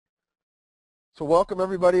So welcome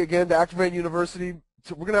everybody again to ActiveRain University.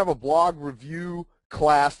 So we're going to have a blog review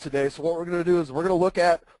class today. So what we're going to do is we're going to look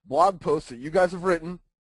at blog posts that you guys have written.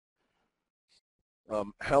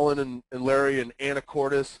 Helen and Larry and Anna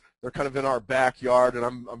Cordes, they're kind of in our backyard, and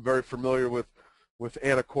I'm very familiar with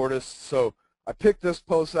Anna Cordes. So I picked this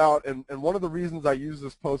post out, and one of the reasons I use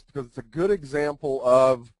this post because it's a good example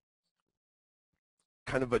of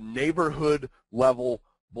kind of a neighborhood level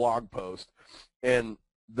blog post. And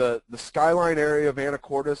the skyline area of Anna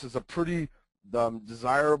Cordes is a pretty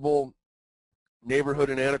desirable neighborhood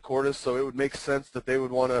in Anna Cordes, so it would make sense that they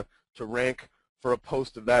would want to rank for a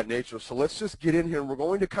post of that nature. So let's just get in here, and we're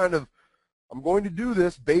going to I'm going to do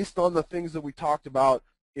this based on the things that we talked about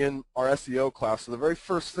in our SEO class. So the very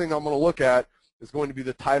first thing I'm going to look at is going to be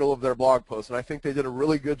the title of their blog post, and I think they did a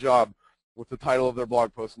really good job with the title of their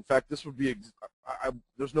blog post. In fact, this would be,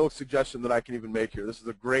 there's no suggestion that I can even make here. This is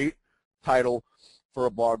a great title for a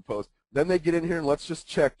blog post. Then they get in here and let's just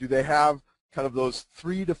check, do they have kind of those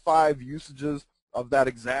 3 to 5 usages of that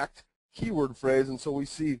exact keyword phrase? And so we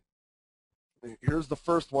see, here's the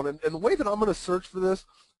first one. And the way that I'm going to search for this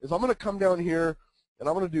is I'm going to come down here and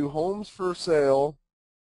I'm going to do homes for sale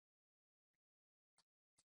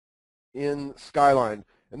in Skyline.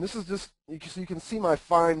 And this is just, so you can see my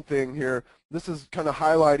find thing here. This is kind of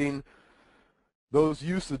highlighting those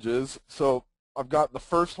usages. So I've got the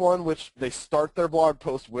first one, which they start their blog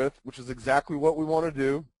post with, which is exactly what we want to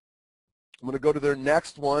do. I'm going to go to their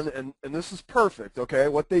next one, and this is perfect, okay?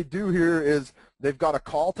 What they do here is they've got a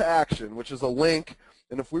call to action, which is a link,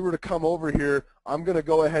 and if we were to come over here, I'm going to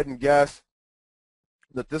go ahead and guess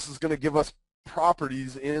that this is going to give us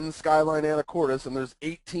properties in Skyline Anna Cordes, and there's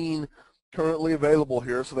 18 currently available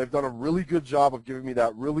here, so they've done a really good job of giving me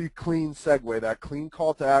that really clean segue, that clean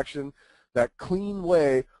call to action, that clean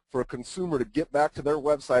way for a consumer to get back to their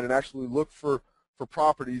website and actually look for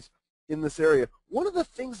properties in this area. One of the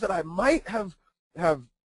things that I might have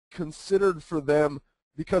considered for them,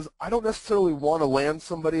 because I don't necessarily want to land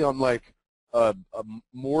somebody on like a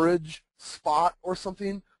mortgage spot or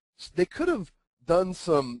something, they could have done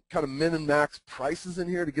some kind of min and max prices in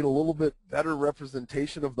here to get a little bit better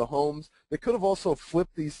representation of the homes. They could have also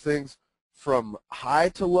flipped these things from high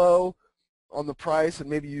to low on the price and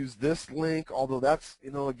maybe use this link, although that's,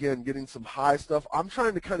 you know, again, getting some high stuff. I'm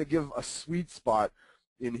trying to kind of give a sweet spot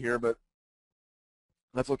in here, but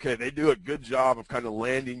that's okay. They do a good job of kind of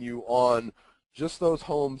landing you on just those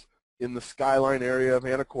homes in the Skyline area of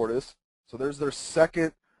Anna Cordes. So there's their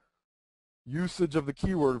second usage of the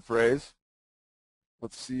keyword phrase.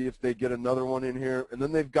 Let's see if they get another one in here. And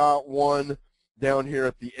then they've got one down here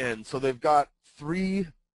at the end. So they've got 3.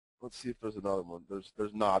 Let's see if there's another one.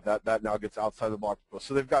 There's not. That now gets outside the blog post.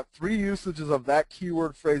 So they've got 3 usages of that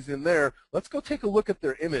keyword phrase in there. Let's go take a look at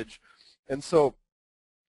their image. And so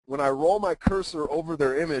when I roll my cursor over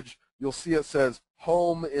their image, you'll see it says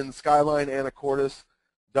home in Skyline Anna Cordes,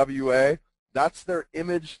 WA. That's their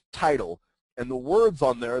image title. And the words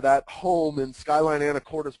on there, that home in Skyline Anna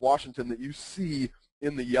Cordes, Washington that you see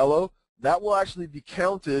in the yellow, that will actually be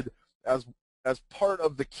counted as part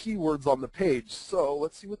of the keywords on the page. So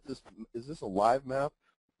let's see what this, is this a live map?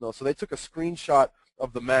 No, so they took a screenshot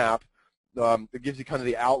of the map that gives you kind of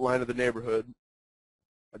the outline of the neighborhood.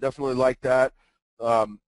 I definitely like that.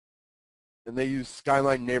 And they use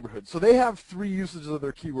Skyline neighborhood. So they have 3 usages of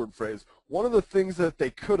their keyword phrase. One of the things that they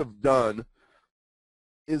could have done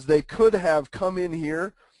is they could have come in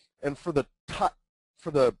here and for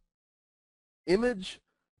the image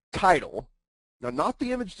title, now, not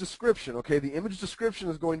the image description, okay? The image description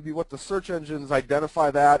is going to be what the search engines identify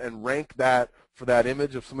that and rank that for that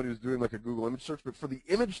image if somebody was doing like a Google image search. But for the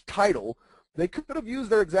image title, they could have used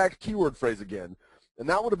their exact keyword phrase again. And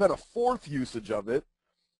that would have been a 4th usage of it.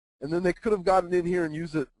 And then they could have gotten in here and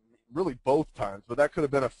used it really both times. But that could have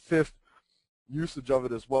been a 5th usage of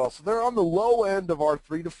it as well. So they're on the low end of our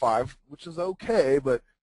 3 to 5, which is okay. But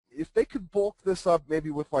if they could bulk this up maybe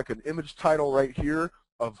with like an image title right here,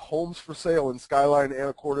 of homes for sale in Skyline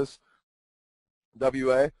Anna Cordes,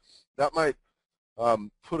 WA, that might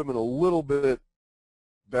put them in a little bit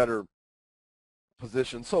better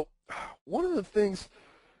position. So one of the things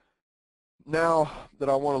now that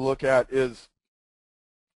I want to look at is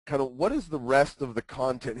kind of what is the rest of the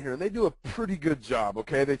content here. And they do a pretty good job,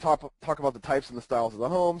 okay? They talk about the types and the styles of the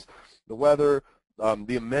homes, the weather,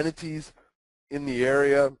 the amenities in the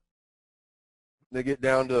area. They get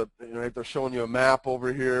down to, you know, they're showing you a map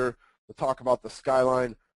over here. They talk about the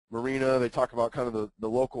Skyline Marina. They talk about kind of the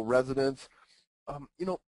local residents. You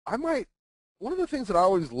know, one of the things that I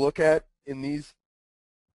always look at in these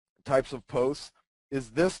types of posts is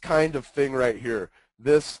this kind of thing right here.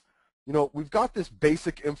 This, you know, we've got this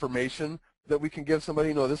basic information, that we can give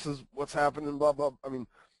somebody, this is what's happening, blah, blah. I mean,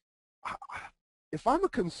 if I'm a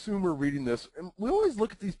consumer reading this, and we always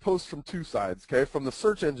look at these posts from two sides, okay? From the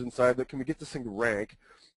search engine side, that can we get this thing to rank,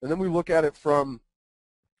 and then we look at it from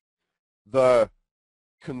the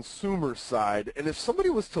consumer side. And if somebody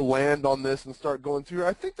was to land on this and start going through,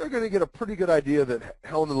 I think they're going to get a pretty good idea that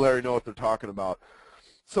Helen and Larry know what they're talking about.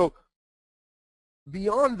 So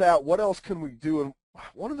beyond that, what else can we do? And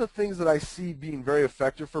one of the things that I see being very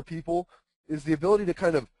effective for people is the ability to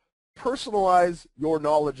kind of personalize your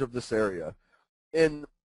knowledge of this area. And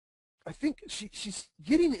I think she's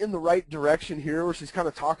getting in the right direction here, where she's kind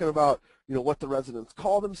of talking about, what the residents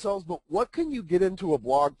call themselves, but what can you get into a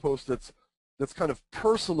blog post that's kind of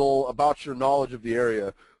personal about your knowledge of the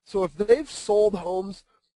area? So if they've sold homes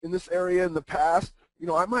in this area in the past,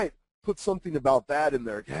 I might put something about that in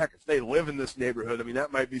there. Heck, if they live in this neighborhood, I mean,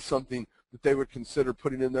 that might be something that they would consider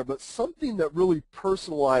putting in there, but something that really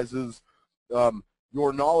personalizes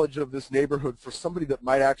your knowledge of this neighborhood for somebody that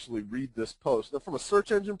might actually read this post. Now, from a search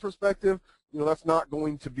engine perspective, that's not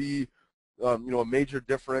going to be a major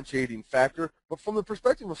differentiating factor, but from the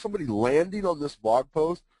perspective of somebody landing on this blog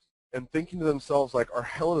post and thinking to themselves, like, are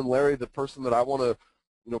Helen and Larry the person that I want to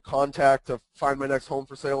contact to find my next home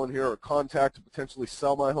for sale in here, or contact to potentially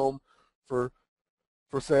sell my home for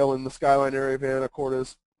sale in the Skyline area of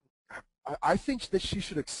Anacortes? I think that she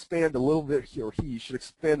should expand a little bit here, or he should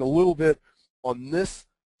expand a little bit on this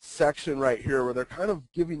section right here, where they're kind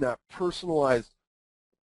of giving that personalized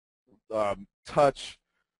touch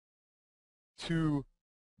to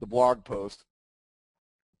the blog post.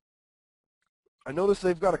 I noticed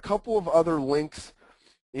they've got a couple of other links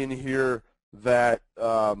in here that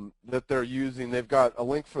that they're using. They've got a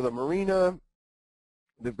link for the marina.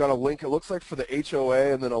 They've got a link, it looks like, for the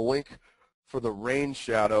HOA, and then a link for the rain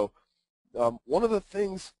shadow. One of the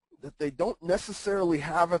things that they don't necessarily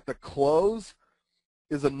have at the close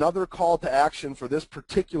is another call to action for this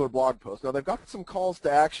particular blog post. Now, they've got some calls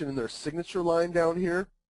to action in their signature line down here.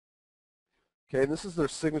 Okay, and this is their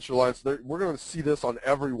signature line, so we're going to see this on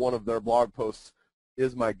every one of their blog posts,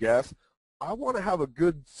 is my guess. I want to have a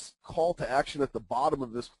good call to action at the bottom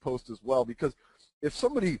of this post as well, because if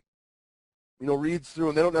somebody reads through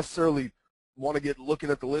and they don't necessarily want to get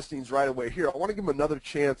looking at the listings right away here, I want to give them another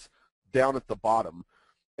chance down at the bottom.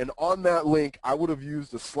 And on that link, I would have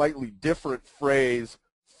used a slightly different phrase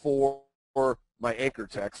for my anchor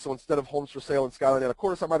text. So instead of homes for sale in Skyline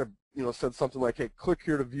Anacortes, I might have said something like, hey, click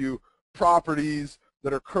here to view properties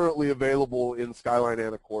that are currently available in Skyline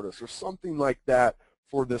Anacortes, or something like that,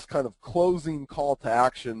 for this kind of closing call to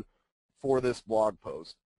action for this blog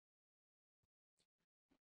post.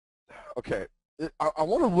 Okay, I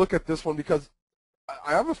want to look at this one because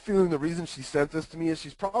I have a feeling the reason she sent this to me is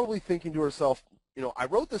she's probably thinking to herself, I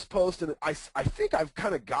wrote this post and I think I've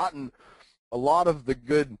kind of gotten a lot of the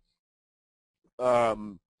good, a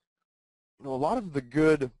lot of the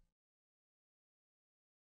good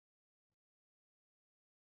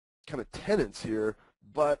kind of tenants here,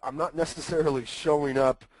 but I'm not necessarily showing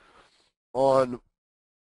up on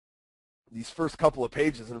these first couple of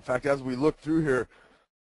pages. And in fact, as we look through here,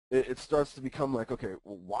 it starts to become like, okay,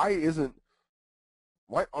 well, why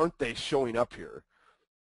aren't they showing up here?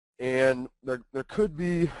 And there could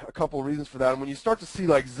be a couple of reasons for that. And when you start to see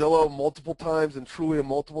like Zillow multiple times and Trulia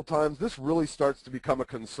multiple times, this really starts to become a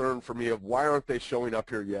concern for me of why aren't they showing up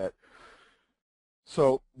here yet?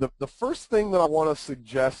 So the first thing that I want to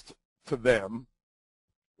suggest to them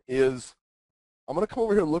is I'm going to come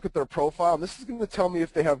over here and look at their profile, and this is going to tell me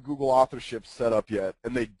if they have Google authorship set up yet,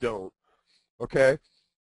 and they don't. Okay?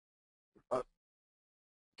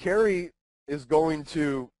 Carrie is going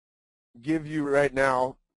to give you right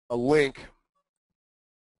now a link,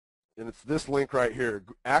 and it's this link right here,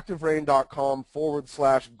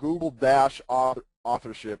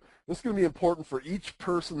 activerain.com/Google-authorship. This is going to be important for each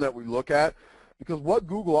person that we look at, because what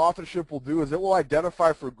Google authorship will do is it will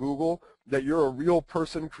identify for Google that you're a real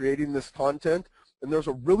person creating this content, and there's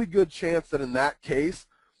a really good chance that in that case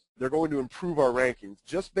they're going to improve our rankings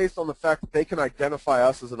just based on the fact that they can identify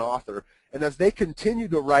us as an author. And as they continue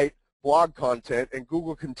to write blog content and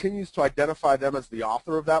Google continues to identify them as the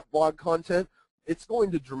author of that blog content, it's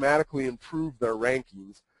going to dramatically improve their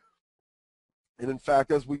rankings. And in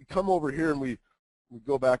fact, as we come over here and we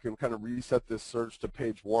go back and kind of reset this search to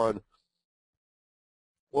page 1,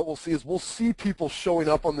 what we'll see is we'll see people showing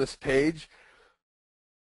up on this page,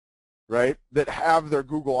 right, that have their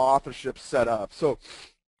Google authorship set up. So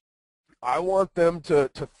I want them to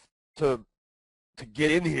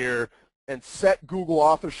get in here and set Google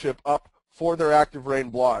authorship up for their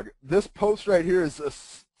ActiveRain blog. This post right here is a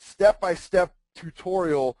step-by-step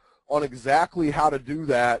tutorial on exactly how to do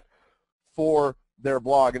that for their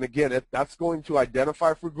blog. And again, that's going to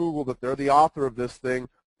identify for Google that they're the author of this thing,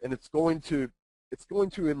 and it's going to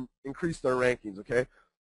increase their rankings, okay?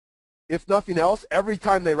 If nothing else, every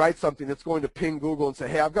time they write something, it's going to ping Google and say,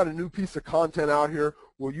 hey, I've got a new piece of content out here.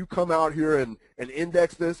 Will you come out here and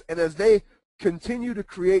index this? And as they continue to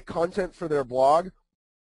create content for their blog,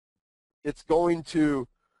 it's going to,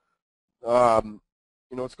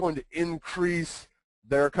 it's going to increase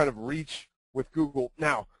their kind of reach with Google.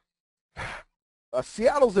 Now,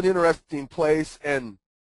 Seattle's an interesting place, and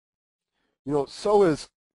so is,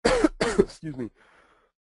 excuse me,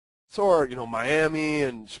 so are Miami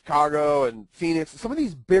and Chicago and Phoenix. Some of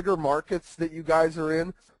these bigger markets that you guys are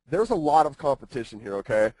in, there's a lot of competition here,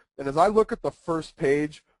 okay? And as I look at the first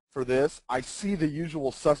page for this, I see the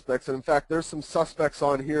usual suspects, and in fact, there's some suspects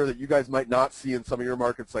on here that you guys might not see in some of your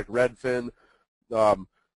markets, like Redfin.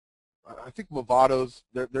 I think Movado's,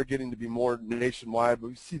 they're getting to be more nationwide, but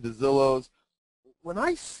we see the Zillows. When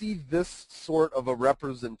I see this sort of a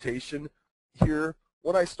representation here,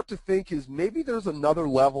 what I start to think is maybe there's another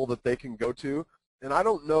level that they can go to, and I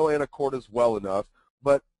don't know Anacortes well enough,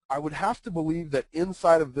 but I would have to believe that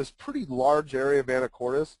inside of this pretty large area of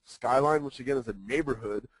Anacortes, Skyline, which again is a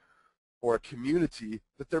neighborhood or a community,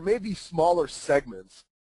 that there may be smaller segments.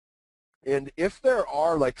 And if there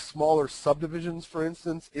are like smaller subdivisions, for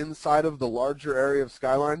instance, inside of the larger area of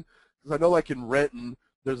Skyline, because I know like in Renton,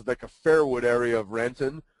 there's like a Fairwood area of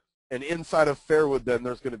Renton, and inside of Fairwood then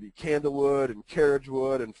there's going to be Candlewood and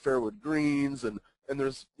Carriagewood and Fairwood Greens, and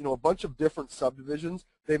there's a bunch of different subdivisions.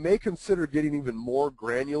 They may consider getting even more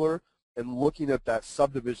granular and looking at that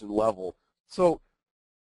subdivision level. So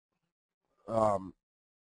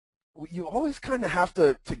you always kind of have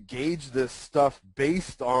to gauge this stuff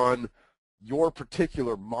based on your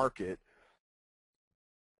particular market.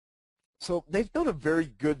 So they've done a very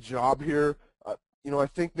good job here. I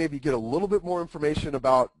think maybe get a little bit more information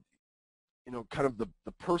about kind of the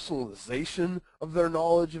personalization of their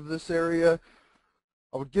knowledge of this area.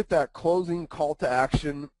 I would get that closing call to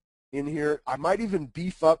action in here. I might even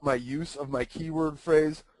beef up my use of my keyword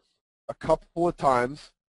phrase a couple of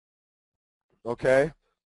times, okay?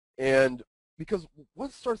 And because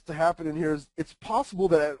what starts to happen in here is it's possible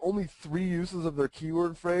that at only 3 uses of their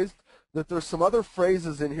keyword phrase, that there's some other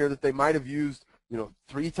phrases in here that they might have used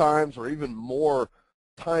 3 times or even more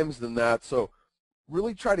times than that. So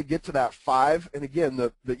really try to get to that 5. And again,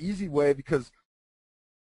 the easy way, because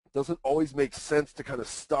it doesn't always make sense to kind of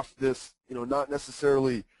stuff this, not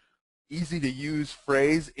necessarily easy to use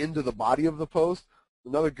phrase into the body of the post.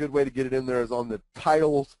 Another good way to get it in there is on the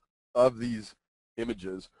titles of these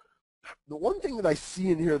images. The one thing that I see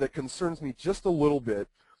in here that concerns me just a little bit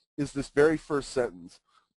is this very first sentence.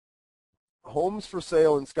 Homes for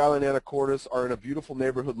sale in Skyline Anacortes are in a beautiful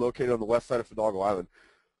neighborhood located on the west side of Fidalgo Island.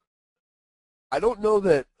 I don't know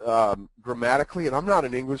that grammatically, and I'm not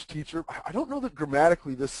an English teacher, I don't know that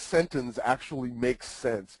grammatically this sentence actually makes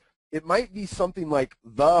sense. It might be something like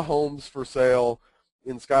the homes for sale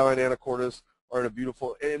in Skyline Anacortes are in a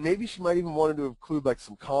beautiful, and maybe she might even want to include like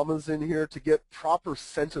some commas in here to get proper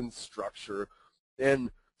sentence structure. And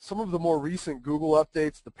some of the more recent Google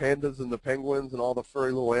updates, the pandas and the penguins and all the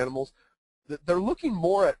furry little animals, they're looking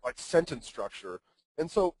more at like sentence structure. And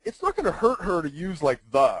so it's not going to hurt her to use like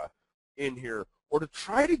the in here, or to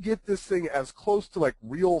try to get this thing as close to like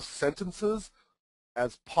real sentences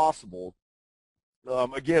as possible.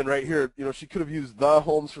 Again, right here, she could have used the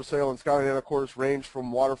homes for sale in Skyline Anacortes range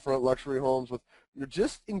from waterfront luxury homes. With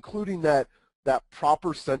just including that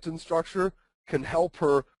proper sentence structure can help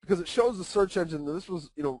her, because it shows the search engine that this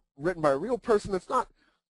was written by a real person that's not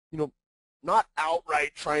not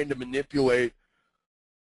outright trying to manipulate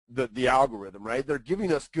the algorithm, right? They're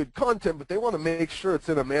giving us good content, but they want to make sure it's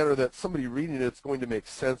in a manner that somebody reading it's going to make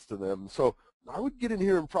sense to them. So I would get in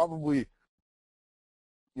here and probably,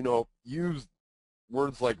 use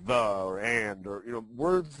words like the or and, or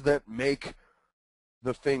words that make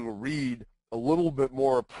the thing read a little bit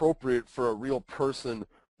more appropriate for a real person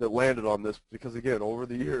that landed on this. Because again, over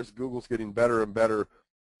the years, Google's getting better and better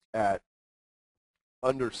at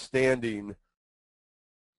understanding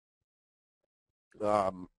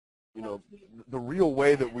the real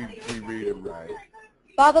way that we read and write.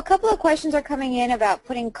 Bob, a couple of questions are coming in about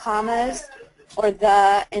putting commas or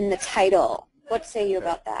the in the title. What say you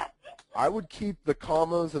about that? I would keep the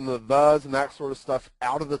commas and the thes and that sort of stuff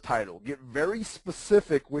out of the title. Get very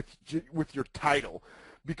specific with your title,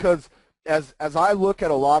 because as I look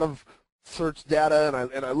at a lot of search data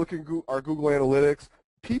and I look at our Google Analytics,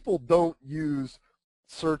 people don't use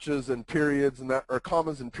searches and periods and that, or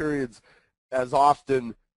commas and periods as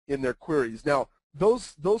often in their queries. Now,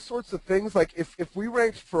 those sorts of things, like if we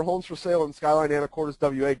ranked for homes for sale in Skyline Anacortes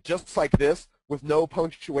WA just like this with no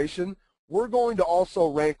punctuation, we're going to also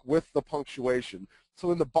rank with the punctuation.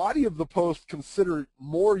 So in the body of the post, consider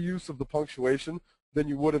more use of the punctuation than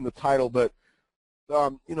you would in the title. But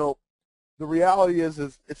you know, the reality is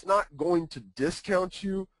it's not going to discount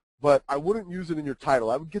you, but I wouldn't use it in your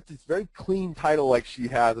title. I would get this very clean title like she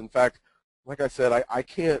has. In fact, like I said, I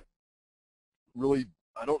can't really,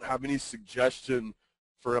 I don't have any suggestion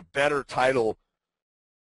for a better title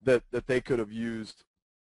that they could have used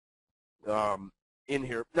in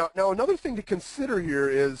here. Now another thing to consider here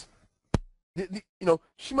is, you know,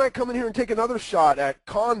 she might come in here and take another shot at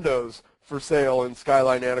condos for sale in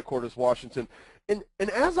Skyline Anacortes, Washington. And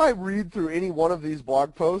as I read through any one of these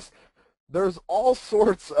blog posts, there's all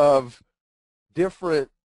sorts of different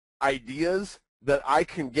ideas that I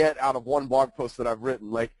can get out of one blog post that I've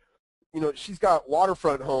written. Like, you know, she's got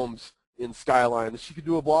waterfront homes in Skyline. She could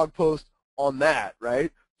do a blog post on that,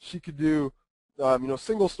 right? She could do, you know,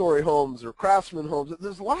 single-story homes or craftsman homes.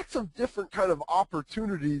 There's lots of different kind of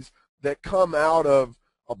opportunities that come out of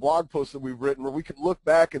a blog post that we've written where we can look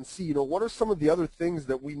back and see, you know, what are some of the other things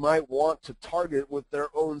that we might want to target with their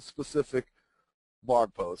own specific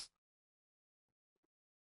blog post.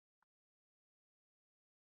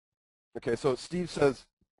 Okay, so Steve says,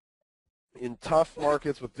 in tough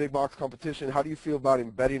markets with big box competition, how do you feel about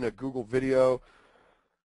embedding a Google video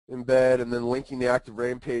embed and then linking the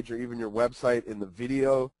ActiveRain page or even your website in the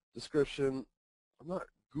video description? I'm not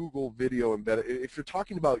Google video embedded. If you're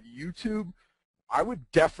talking about YouTube, I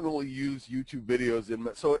would definitely use YouTube videos in.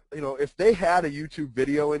 So, you know, if they had a YouTube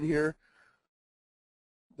video in here,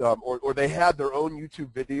 or they had their own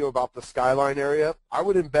YouTube video about the Skyline area, I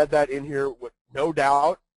would embed that in here with no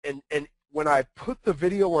doubt. And when I put the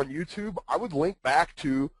video on YouTube, I would link back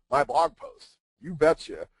to my blog post. You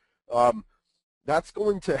betcha. That's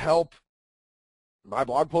going to help my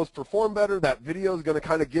blog post perform better. That video is going to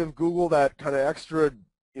kind of give Google that kind of extra,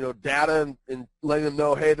 you know, data and letting them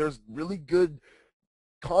know, hey, there's really good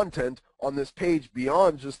content on this page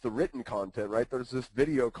beyond just the written content, right? There's this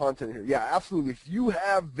video content here. Yeah, absolutely. If you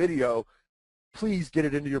have video, please get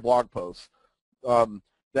it into your blog posts.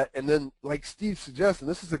 And then, like Steve suggests, and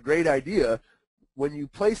this is a great idea, when you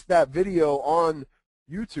place that video on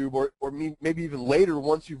YouTube or maybe even later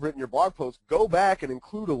once you've written your blog post, go back and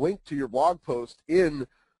include a link to your blog post in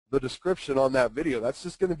the description on that video. That's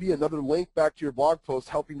just going to be another link back to your blog post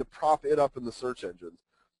helping to prop it up in the search engines.